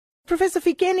Professor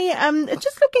Fikeni,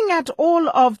 just looking at all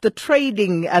of the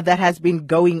trading that has been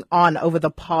going on over the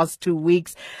past 2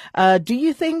 weeks, do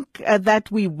you think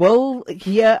that we will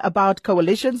hear about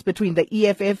coalitions between the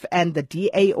EFF and the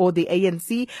DA or the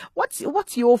ANC?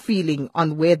 What's your feeling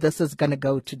on where this is going to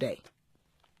go today?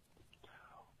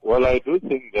 Well, I do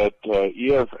think that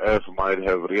EFF might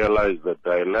have realized the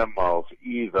dilemma of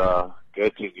either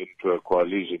getting into a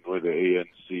coalition with the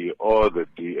ANC or the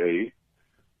DA,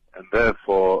 and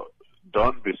therefore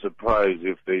don't be surprised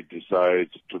if they decide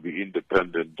to be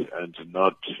independent and to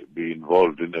not be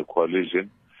involved in a coalition,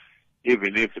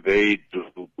 even if they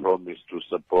do promise to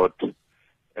support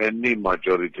any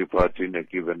majority party in a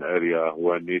given area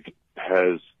when it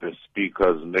has the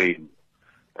speaker's name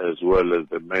as well as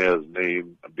the mayor's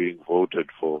name being voted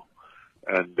for.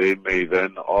 And they may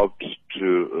then opt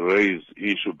to raise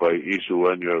issue by issue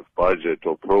when you have budget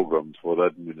or programs for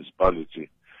that municipality.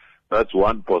 That's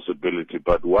one possibility.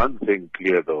 But one thing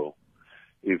clear though,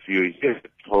 if you hear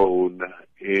the tone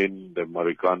in the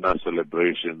Marikana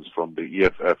celebrations from the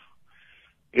EFF,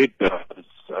 it does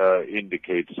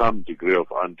indicate some degree of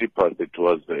antipathy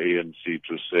towards the ANC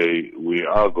to say we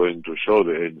are going to show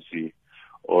the ANC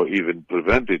or even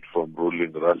prevent it from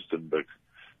ruling Rustenburg.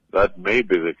 That may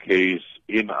be the case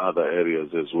in other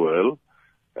areas as well,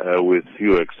 with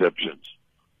few exceptions.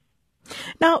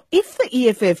 Now, if the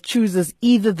EFF chooses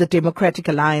either the Democratic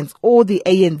Alliance or the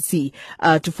ANC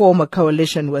to form a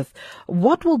coalition with,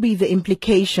 what will be the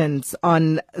implications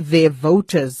on their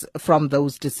voters from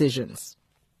those decisions?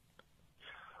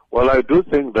 Well, I do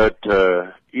think that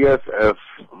EFF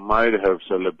might have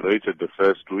celebrated the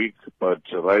first week, but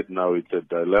right now it's a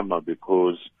dilemma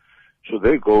because should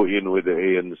they go in with the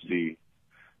ANC,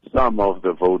 some of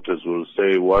the voters will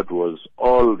say what was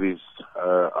all this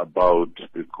about,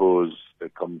 because the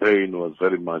campaign was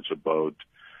very much about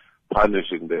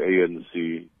punishing the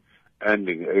ANC,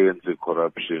 ending ANC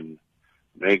corruption,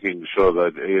 making sure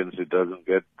that ANC doesn't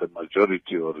get the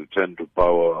majority or return to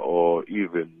power, or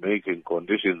even making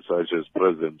conditions such as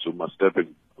President Zuma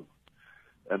stepping down.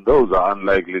 And those are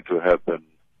unlikely to happen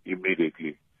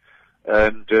immediately.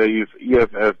 And if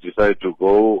EFF decide to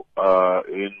go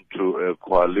into a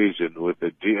coalition with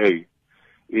the DA,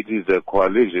 it is a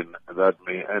coalition that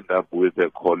may end up with a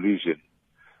collision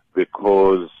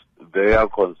because their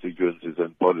constituencies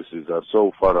and policies are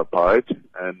so far apart,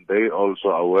 and they also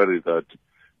are worried that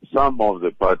some of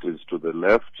the parties to the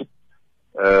left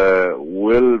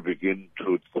will begin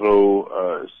to throw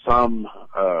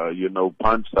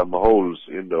punch some holes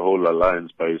in the whole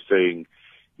alliance by saying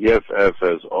EFF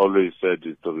has always said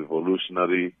it's a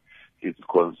revolutionary. Its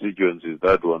constituency is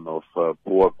that one of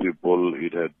poor people.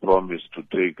 It had promised to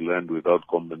take land without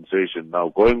compensation. Now,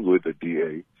 going with the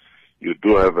DA, you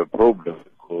do have a problem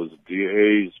because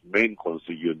DA's main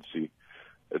constituency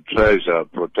treasure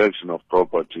protection of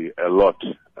property a lot,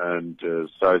 and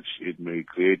such it may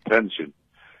create tension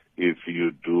if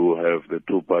you do have the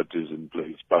two parties in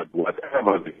place. But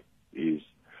whatever it is,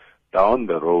 down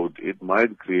the road, it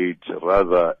might create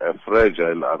rather a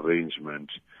fragile arrangement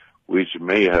which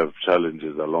may have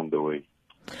challenges along the way.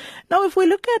 Now, if we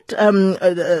look at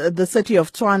the city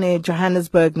of Tshwane,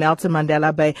 Johannesburg, Nelson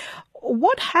Mandela Bay,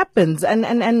 what happens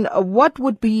and what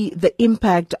would be the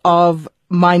impact of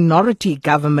minority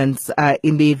governments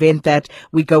in the event that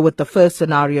we go with the first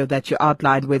scenario that you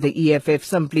outlined, where the EFF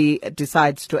simply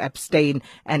decides to abstain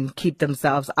and keep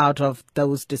themselves out of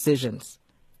those decisions?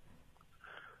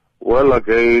 Well,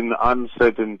 again,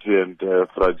 uncertainty and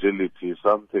fragility,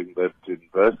 something that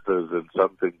investors and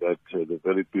something that the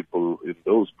very people in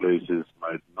those places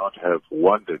might not have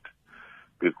wanted,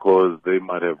 because they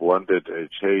might have wanted a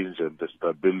change and a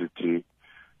stability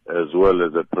as well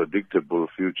as a predictable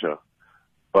future.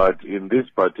 But in this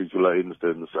particular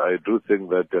instance, I do think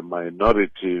that a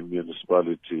minority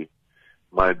municipality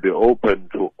might be open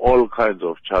to all kinds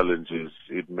of challenges.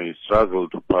 It may struggle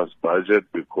to pass budget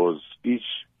because each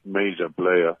major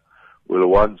player will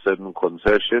want certain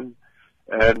concession,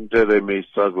 and they may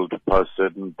struggle to pass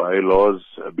certain bylaws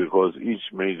because each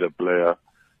major player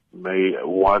may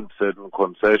want certain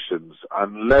concessions,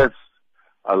 unless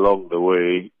along the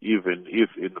way, even if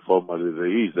informally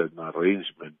there is an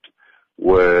arrangement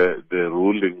where the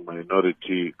ruling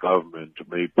minority government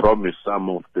may promise some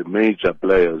of the major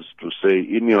players to say,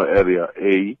 in your area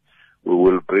A, we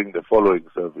will bring the following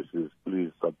services,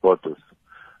 please support us.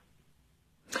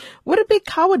 Would it be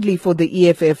cowardly for the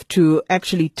EFF to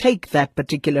actually take that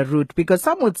particular route? Because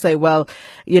some would say, well,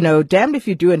 damned if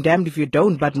you do and damned if you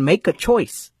don't, but make a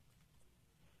choice.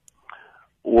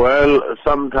 Well,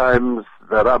 sometimes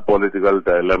there are political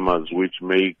dilemmas which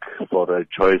make for a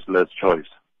choiceless choice.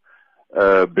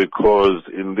 because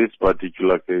in this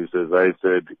particular case, as I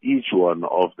said, each one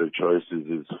of the choices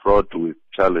is fraught with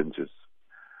challenges.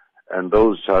 And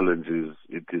those challenges,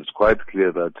 it is quite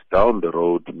clear that down the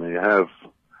road may have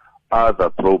other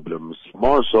problems,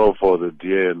 more so for the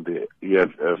DA and the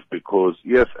EFF, because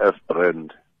EFF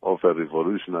brand of a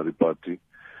revolutionary party,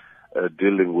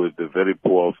 dealing with the very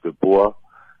poor of the poor,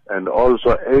 and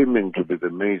also aiming to be the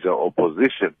major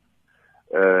opposition,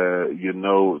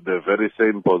 the very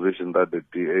same position that the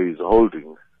DA is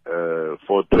holding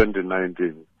for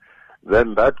 2019,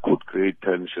 then that could create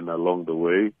tension along the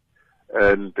way,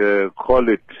 and call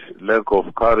it lack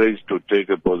of courage to take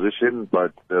a position,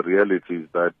 but the reality is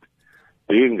that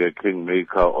being a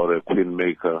kingmaker or a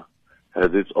queenmaker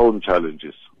has its own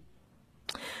challenges.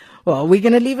 Well, we're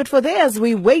going to leave it for there as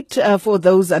we wait for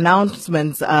those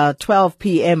announcements, 12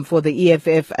 p.m. for the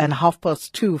EFF and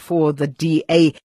 2:30 for the DA.